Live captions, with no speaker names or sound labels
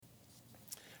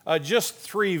Just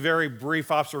three very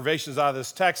brief observations out of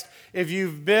this text. If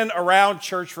you've been around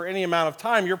church for any amount of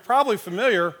time, you're probably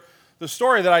familiar the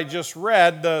story that I just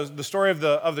read, the story of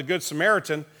the Good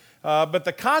Samaritan. But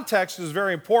the context is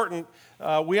very important.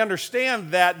 We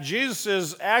understand that Jesus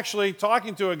is actually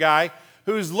talking to a guy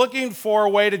who's looking for a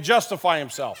way to justify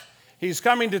himself. He's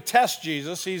coming to test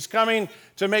Jesus. He's coming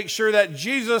to make sure that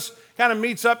Jesus kind of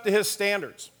meets up to his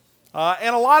standards.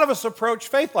 And a lot of us approach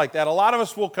faith like that. A lot of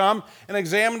us will come and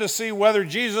examine to see whether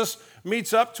Jesus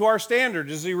meets up to our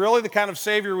standards. Is he really the kind of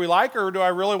Savior we like, or do I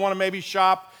really want to maybe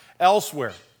shop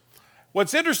elsewhere?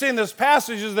 What's interesting in this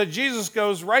passage is that Jesus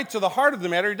goes right to the heart of the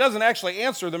matter. He doesn't actually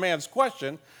answer the man's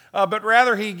question, but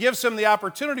rather he gives him the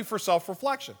opportunity for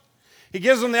self-reflection. He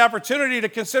gives him the opportunity to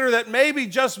consider that maybe,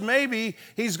 just maybe,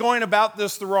 he's going about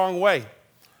this the wrong way.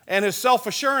 And his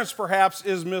self-assurance, perhaps,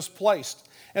 is misplaced.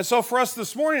 And so for us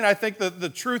this morning, I think that the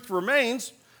truth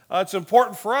remains. It's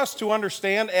important for us to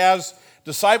understand as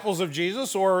disciples of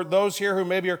Jesus, or those here who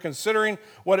maybe are considering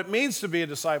what it means to be a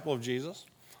disciple of Jesus,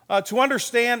 to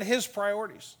understand his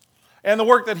priorities and the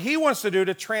work that he wants to do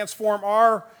to transform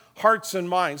our hearts and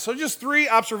minds. So just three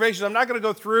observations. I'm not going to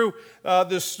go through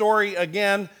this story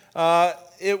again.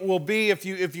 It will be, if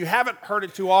you haven't heard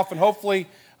it too often, hopefully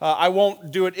I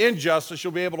won't do it injustice.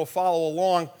 You'll be able to follow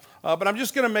along. But I'm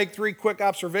just going to make three quick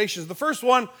observations. The first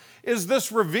one is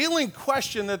this revealing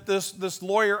question that this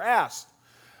lawyer asked.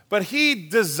 But he,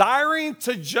 desiring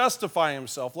to justify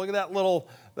himself, look at that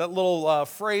little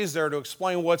phrase there to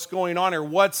explain what's going on here,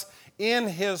 what's in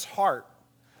his heart,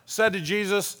 said to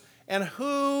Jesus, "And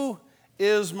who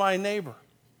is my neighbor?"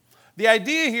 The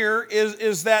idea here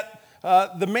is that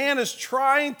the man is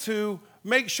trying to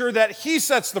make sure that he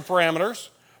sets the parameters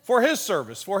for his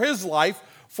service, for his life,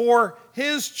 for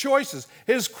his choices.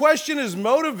 His question is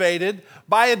motivated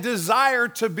by a desire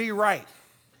to be right.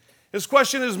 His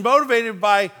question is motivated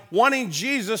by wanting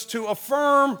Jesus to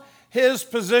affirm his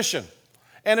position.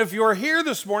 And if you're here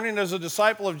this morning as a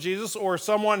disciple of Jesus, or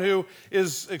someone who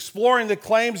is exploring the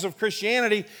claims of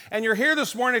Christianity, and you're here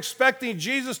this morning expecting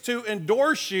Jesus to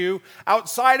endorse you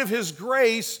outside of his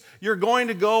grace, you're going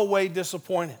to go away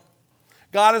disappointed.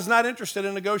 God is not interested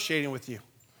in negotiating with you.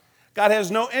 God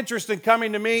has no interest in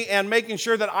coming to me and making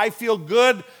sure that I feel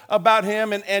good about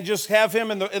him and just have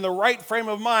him in the right frame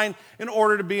of mind in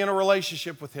order to be in a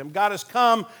relationship with him. God has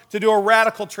come to do a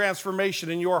radical transformation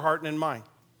in your heart and in mine.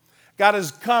 God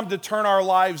has come to turn our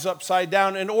lives upside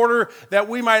down in order that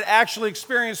we might actually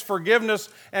experience forgiveness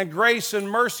and grace and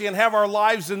mercy and have our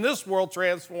lives in this world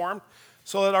transformed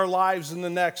so that our lives in the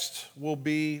next will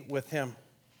be with him.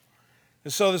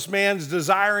 And so this man's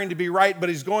desiring to be right, but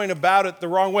he's going about it the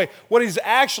wrong way. What he's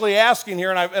actually asking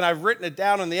here, and I've written it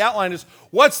down in the outline, is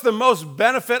what's the most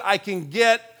benefit I can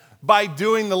get by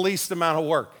doing the least amount of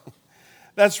work?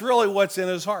 That's really what's in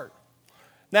his heart.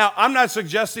 Now, I'm not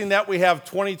suggesting that we have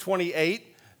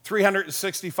 2028,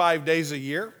 365 days a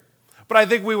year, but I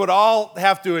think we would all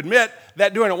have to admit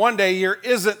that doing it one day a year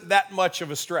isn't that much of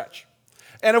a stretch.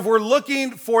 And if we're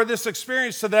looking for this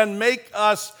experience to then make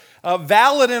us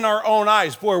valid in our own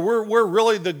eyes, boy, we're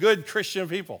really the good Christian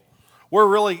people. We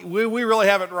really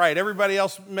have it right. Everybody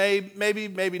else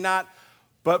maybe not,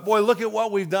 but boy, look at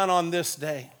what we've done on this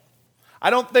day. I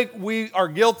don't think we are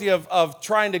guilty of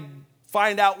trying to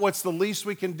find out what's the least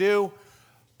we can do,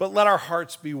 but let our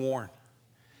hearts be warmed.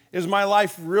 Is my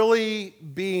life really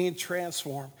being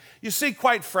transformed? You see,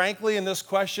 quite frankly, in this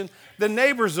question, the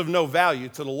neighbor's of no value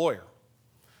to the lawyer.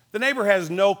 The neighbor has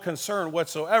no concern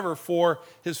whatsoever for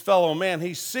his fellow man.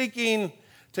 He's seeking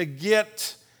to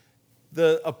get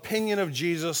the opinion of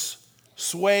Jesus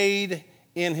swayed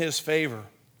in his favor.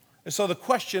 And so the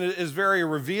question is very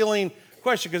revealing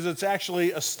question because it's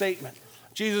actually a statement.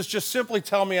 Jesus, just simply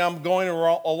tell me I'm going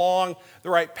along the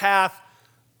right path.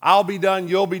 I'll be done,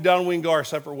 you'll be done, we can go our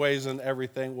separate ways and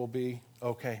everything will be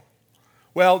okay.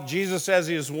 Well, Jesus, as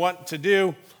he is wont to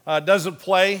do, doesn't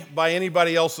play by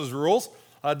anybody else's rules.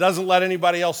 Doesn't let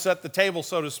anybody else set the table,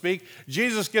 so to speak.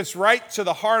 Jesus gets right to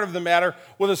the heart of the matter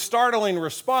with a startling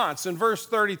response. In verse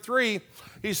 33,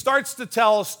 he starts to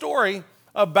tell a story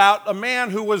about a man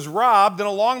who was robbed, and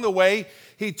along the way,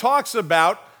 he talks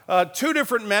about two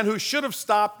different men who should have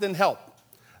stopped and helped.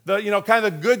 Kind of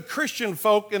the good Christian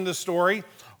folk in the story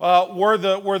were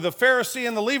the Pharisee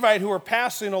and the Levite who were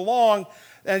passing along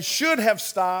and should have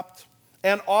stopped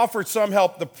and offered some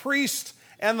help. The priest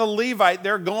and the Levite,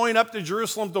 they're going up to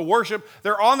Jerusalem to worship.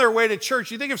 They're on their way to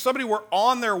church. You think if somebody were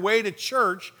on their way to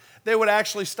church, they would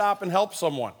actually stop and help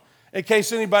someone in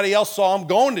case anybody else saw them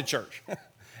going to church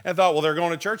and thought, well, they're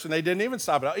going to church, and they didn't even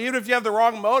stop. Even if you have the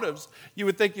wrong motives, you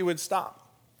would think you would stop.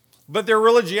 But their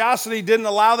religiosity didn't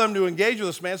allow them to engage with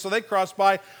this man, so they crossed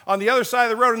by on the other side of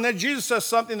the road. And then Jesus says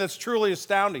something that's truly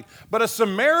astounding. But a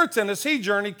Samaritan, as he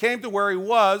journeyed, came to where he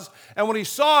was, and when he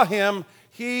saw him,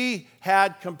 he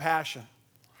had compassion.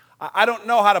 I don't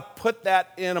know how to put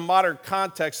that in a modern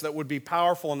context that would be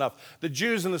powerful enough. The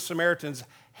Jews and the Samaritans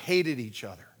hated each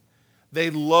other.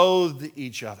 They loathed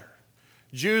each other.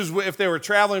 Jews, if they were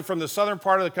traveling from the southern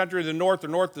part of the country to the north or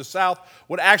north to south,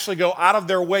 would actually go out of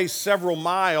their way several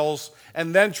miles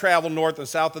and then travel north and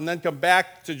south and then come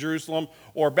back to Jerusalem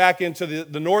or back into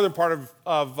the northern part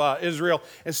of Israel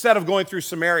instead of going through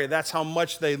Samaria. That's how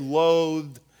much they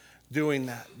loathed doing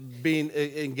that, being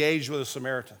engaged with the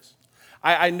Samaritans.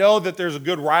 I know that there's a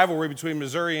good rivalry between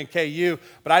Missouri and KU,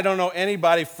 but I don't know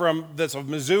anybody that's a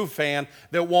Mizzou fan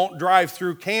that won't drive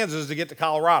through Kansas to get to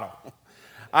Colorado.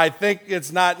 I think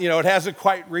it's not, it hasn't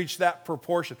quite reached that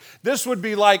proportion. This would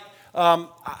be like, and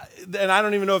I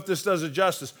don't even know if this does it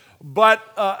justice, but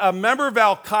a member of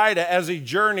Al-Qaeda, as he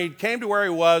journeyed, came to where he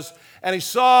was, and he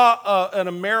saw an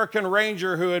American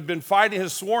ranger who had been fighting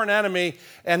his sworn enemy,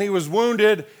 and he was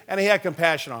wounded, and he had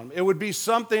compassion on him. It would be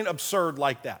something absurd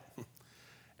like that.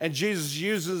 And Jesus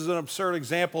uses an absurd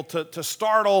example to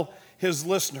startle his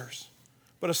listeners.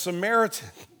 But a Samaritan,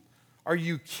 are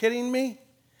you kidding me?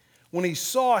 When he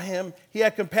saw him, he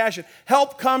had compassion.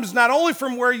 Help comes not only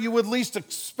from where you would least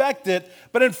expect it,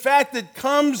 but in fact, it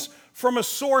comes from a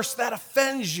source that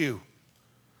offends you.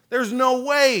 There's no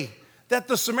way that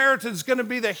the Samaritan is going to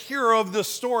be the hero of this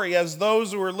story, as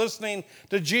those who are listening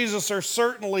to Jesus are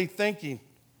certainly thinking.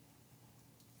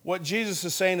 What Jesus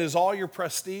is saying is all your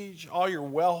prestige, all your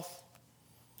wealth,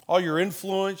 all your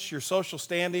influence, your social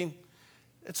standing,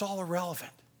 it's all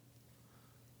irrelevant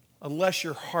unless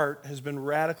your heart has been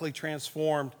radically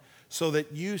transformed so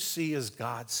that you see as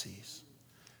God sees.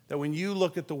 That when you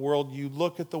look at the world, you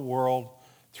look at the world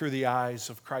through the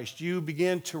eyes of Christ. You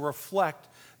begin to reflect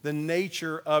the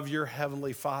nature of your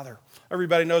Heavenly Father.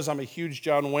 Everybody knows I'm a huge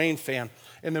John Wayne fan.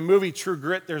 In the movie True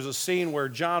Grit, there's a scene where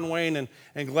John Wayne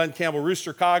and Glenn Campbell,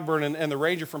 Rooster Cogburn, and the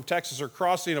ranger from Texas are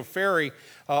crossing a ferry,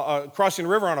 crossing a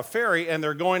river on a ferry, and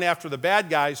they're going after the bad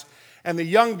guys. And the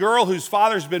young girl whose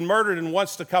father's been murdered and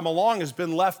wants to come along has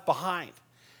been left behind.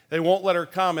 They won't let her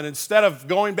come. And instead of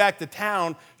going back to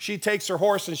town, she takes her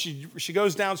horse and she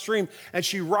goes downstream and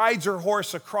she rides her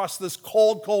horse across this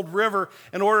cold, cold river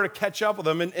in order to catch up with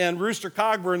them. And Rooster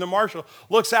Cogburn, the marshal,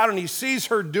 looks out and he sees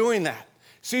her doing that.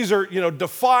 Sees her,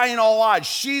 defying all odds.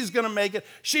 She's going to make it.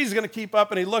 She's going to keep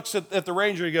up. And he looks at the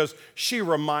ranger and he goes, "She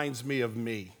reminds me of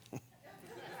me."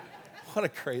 What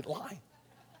a great line.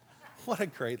 What a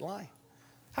great line.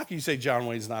 How can you say John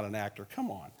Wayne's not an actor?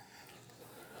 Come on.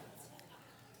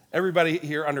 Everybody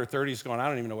here under 30 is going, I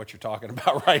don't even know what you're talking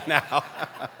about right now.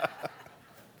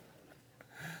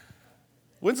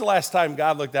 When's the last time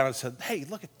God looked down and said, "Hey,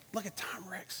 look at Tom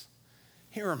Ricks.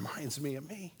 He reminds me of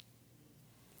me"?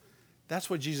 That's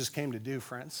what Jesus came to do,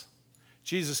 friends.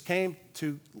 Jesus came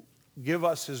to give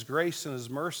us his grace and his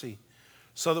mercy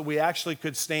so that we actually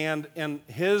could stand in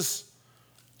his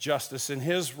justice, in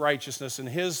his righteousness, in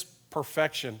his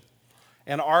perfection.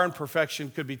 And our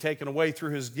imperfection could be taken away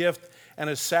through his gift and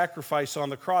his sacrifice on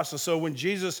the cross. And so when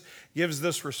Jesus gives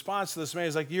this response to this man,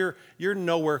 he's like, you're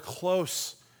nowhere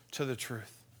close to the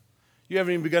truth. You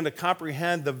haven't even begun to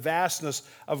comprehend the vastness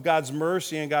of God's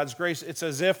mercy and God's grace. It's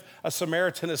as if a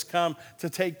Samaritan has come to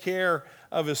take care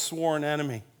of his sworn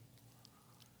enemy.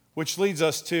 Which leads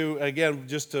us to, again,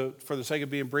 for the sake of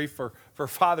being brief for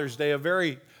Father's Day, a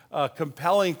very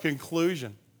compelling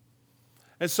conclusion.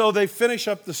 And so they finish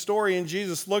up the story, and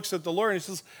Jesus looks at the Lord and he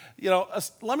says,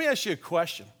 let me ask you a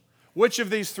question. Which of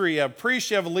these three? You have priests,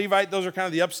 you have a Levite, those are kind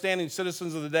of the upstanding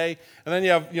citizens of the day. And then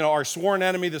you have, our sworn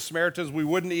enemy, the Samaritans. We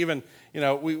wouldn't even,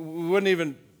 we wouldn't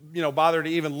even, bother to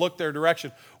even look their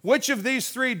direction. Which of these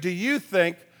three do you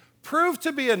think proved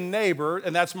to be a neighbor,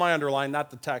 and that's my underline, not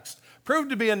the text,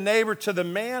 proved to be a neighbor to the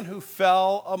man who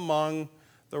fell among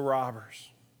the robbers?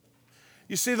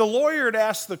 You see, the lawyer had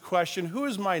asked the question, who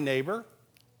is my neighbor?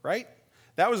 Right?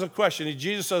 That was a question.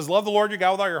 Jesus says, love the Lord your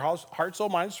God with all your heart, soul,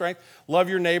 mind, and strength. Love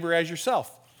your neighbor as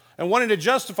yourself. And wanting to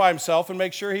justify himself and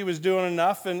make sure he was doing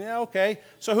enough. And, okay,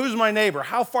 so who's my neighbor?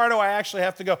 How far do I actually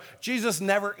have to go? Jesus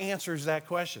never answers that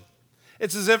question.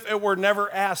 It's as if it were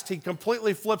never asked. He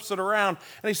completely flips it around.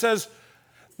 And he says,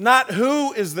 not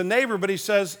who is the neighbor, but he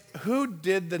says, who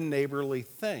did the neighborly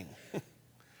thing?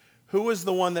 Who was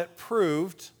the one that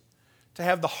proved to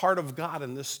have the heart of God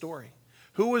in this story?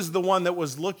 Who was the one that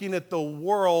was looking at the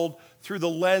world through the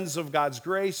lens of God's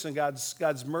grace and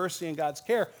God's mercy and God's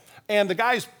care? And the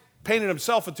guy's painted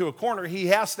himself into a corner. He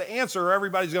has to answer or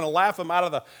everybody's going to laugh him out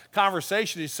of the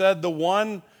conversation. He said, the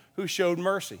one who showed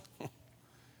mercy.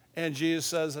 And Jesus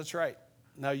says, that's right.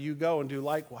 Now you go and do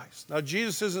likewise. Now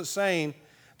Jesus isn't saying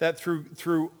that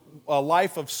through a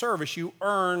life of service you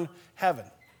earn heaven.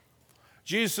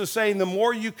 Jesus is saying the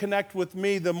more you connect with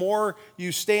me, the more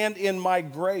you stand in my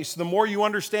grace, the more you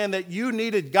understand that you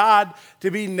needed God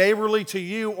to be neighborly to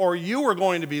you or you were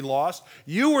going to be lost.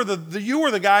 You were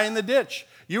the guy in the ditch.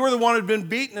 You were the one who had been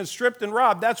beaten and stripped and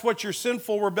robbed. That's what your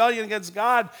sinful rebellion against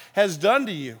God has done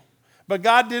to you. But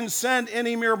God didn't send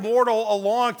any mere mortal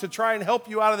along to try and help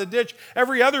you out of the ditch.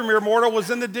 Every other mere mortal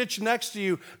was in the ditch next to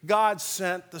you. God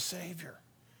sent the Savior.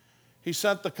 He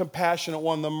sent the compassionate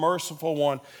one, the merciful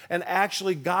one. And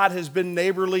actually, God has been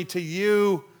neighborly to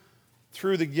you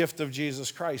through the gift of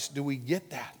Jesus Christ. Do we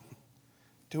get that?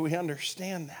 Do we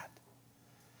understand that?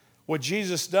 What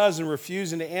Jesus does in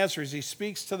refusing to answer is he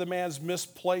speaks to the man's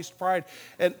misplaced pride.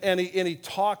 And he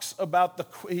talks about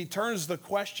he turns the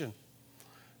question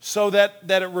so that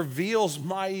it reveals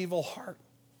my evil heart.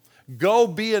 Go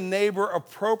be a neighbor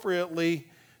appropriately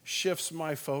shifts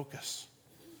my focus.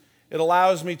 It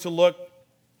allows me to look,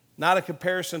 not a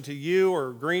comparison to you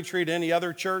or Green Tree to any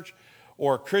other church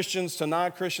or Christians to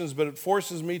non-Christians, but it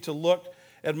forces me to look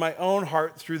at my own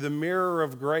heart through the mirror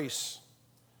of grace.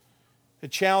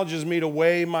 It challenges me to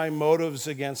weigh my motives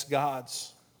against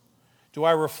God's. Do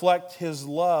I reflect his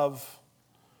love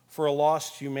for a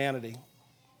lost humanity?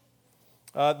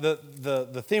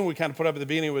 The theme we kind of put up at the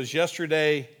beginning was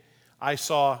yesterday I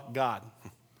saw God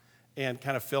and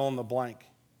kind of fill in the blank.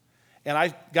 And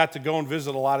I got to go and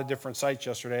visit a lot of different sites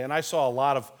yesterday, and I saw a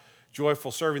lot of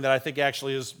joyful serving that I think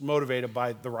actually is motivated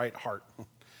by the right heart.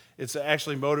 It's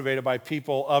actually motivated by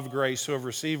people of grace who have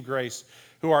received grace,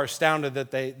 who are astounded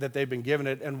that they've been given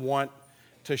it and want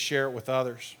to share it with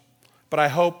others. But I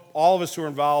hope all of us who were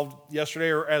involved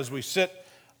yesterday, or as we sit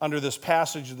under this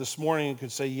passage this morning,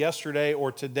 could say yesterday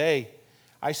or today,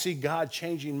 I see God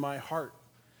changing my heart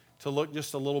to look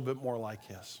just a little bit more like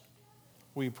his.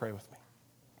 Will you pray with me?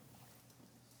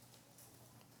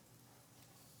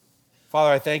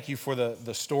 Father, I thank you for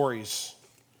the stories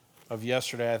of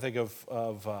yesterday. I think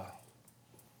of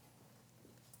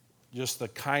just the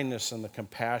kindness and the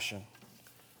compassion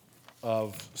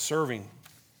of serving.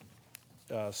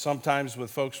 Sometimes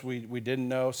with folks we didn't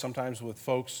know, sometimes with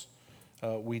folks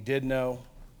we did know.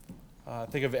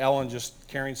 Think of Ellen just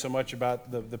caring so much about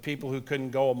the people who couldn't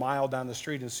go a mile down the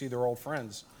street and see their old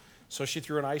friends. So she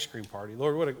threw an ice cream party.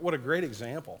 Lord, what a great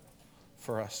example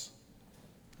for us.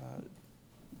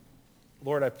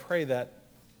 Lord, I pray that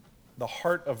the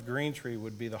heart of Green Tree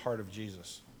would be the heart of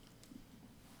Jesus.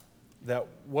 That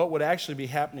what would actually be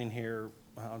happening here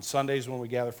on Sundays when we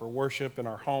gather for worship, in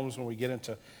our homes when we get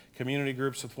into community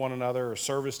groups with one another, or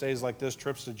service days like this,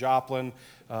 trips to Joplin,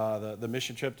 the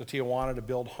mission trip to Tijuana to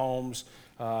build homes,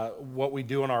 what we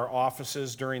do in our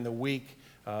offices during the week,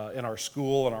 in our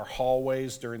school, in our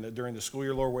hallways during the school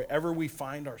year, Lord, wherever we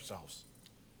find ourselves.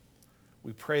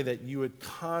 We pray that you would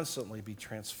constantly be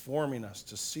transforming us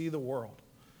to see the world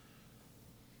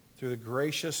through the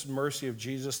gracious mercy of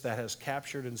Jesus that has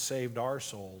captured and saved our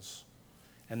souls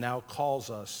and now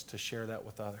calls us to share that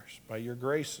with others. By your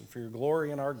grace and for your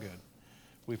glory and our good,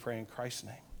 we pray in Christ's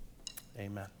name.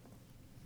 Amen.